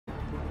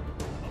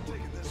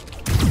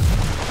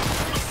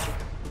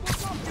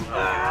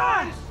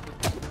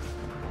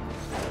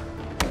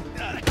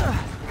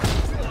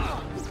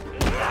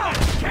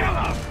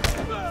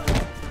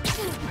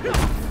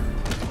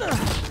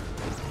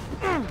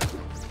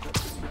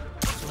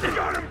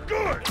got him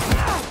good!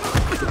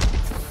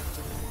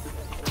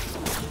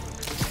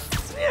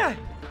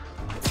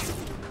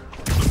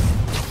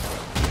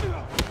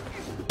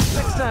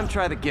 Next time,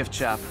 try the gift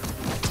shop.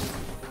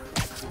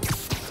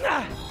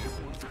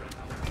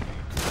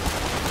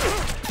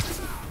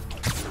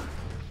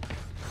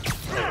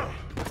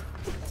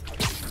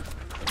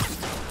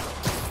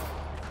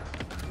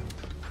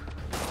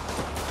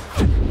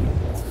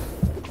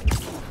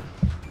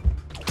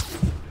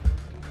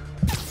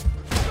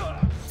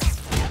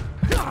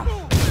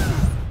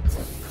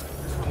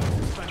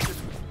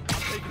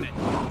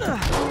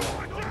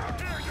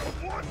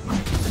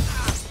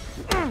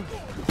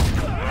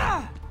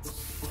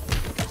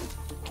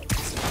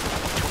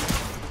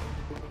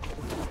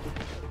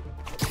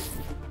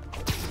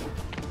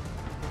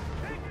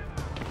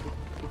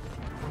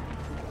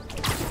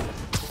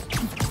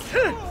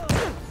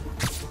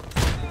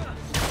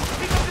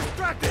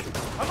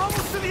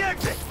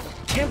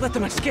 Can't let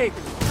them escape.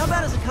 How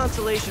about as a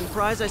consolation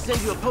prize, I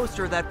send you a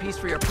poster of that piece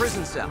for your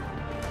prison cell?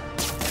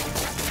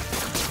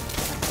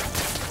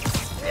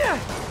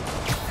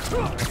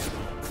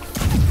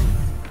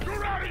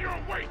 You're out of your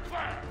weight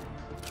class!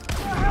 What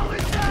the hell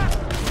is that?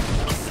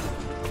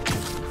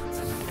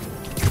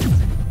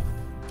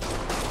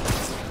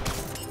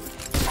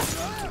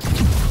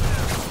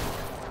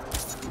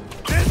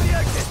 There's the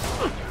exit!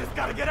 Just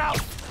gotta get out!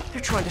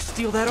 They're trying to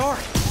steal that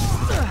art.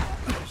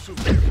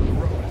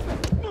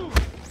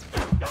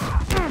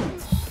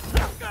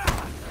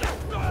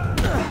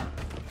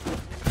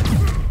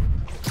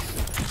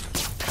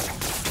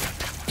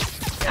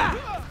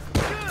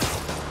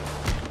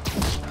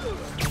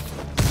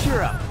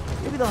 Cheer up.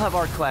 Maybe they'll have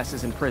art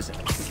classes in prison.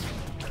 Look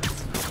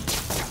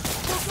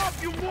up,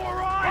 you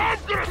moron! I'm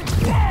gonna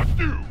squash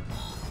you!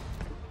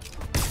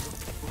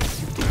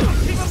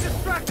 Keep him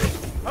distracted!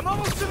 I'm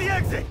almost to the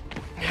exit!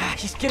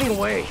 He's getting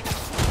away.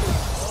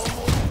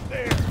 Almost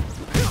there!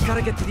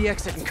 Gotta get to the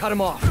exit and cut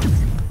him off.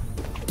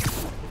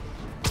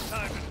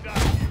 Time to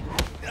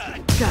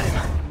die. Got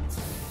him.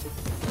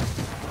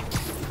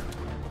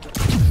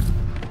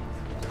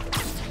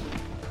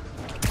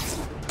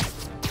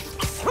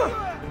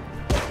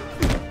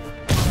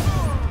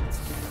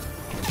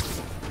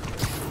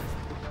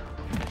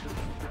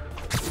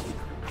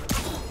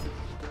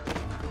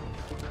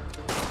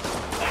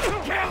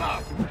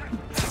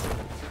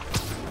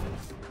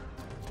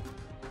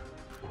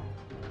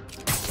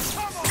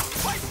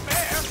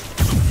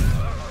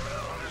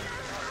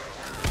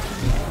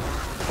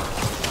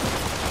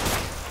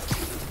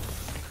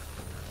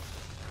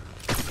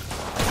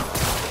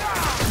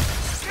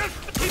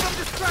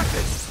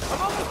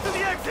 I'm almost to the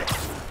exit!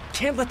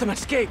 Can't let them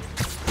escape.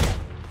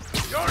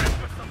 You're in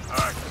for some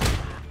hurt!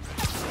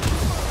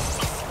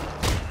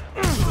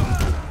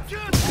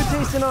 Good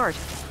taste in art.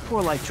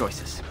 Poor life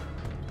choices.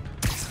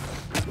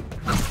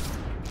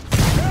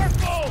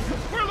 Careful!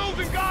 We're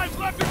losing guys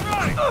left and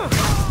right!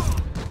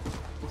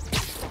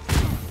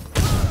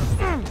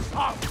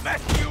 I'll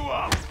mess you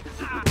up!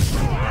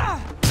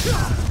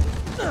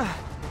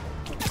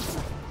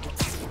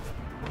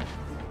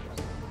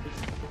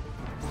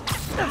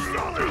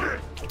 Solid hit!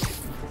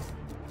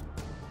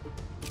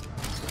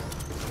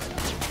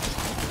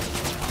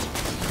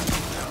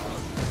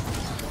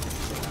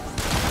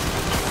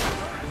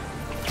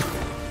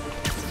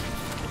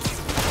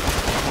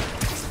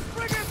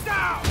 Bring it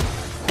down!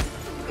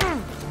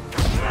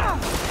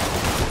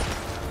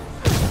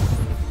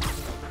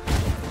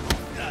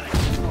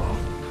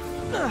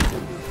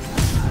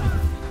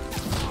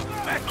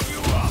 Mess you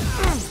up!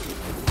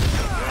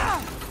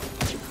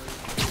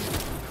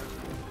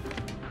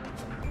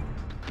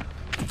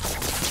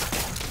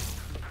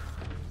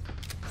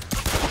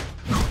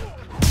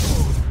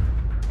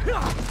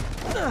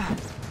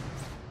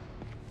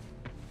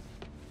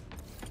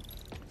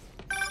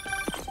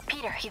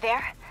 Peter, you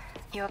there?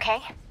 You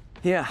okay?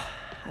 Yeah,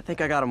 I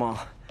think I got them all.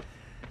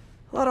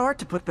 A lot of art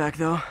to put back,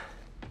 though.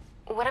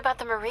 What about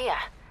the Maria?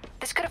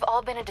 This could have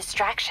all been a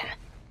distraction.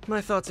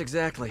 My thoughts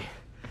exactly.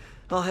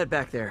 I'll head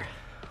back there.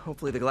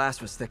 Hopefully the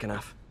glass was thick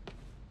enough.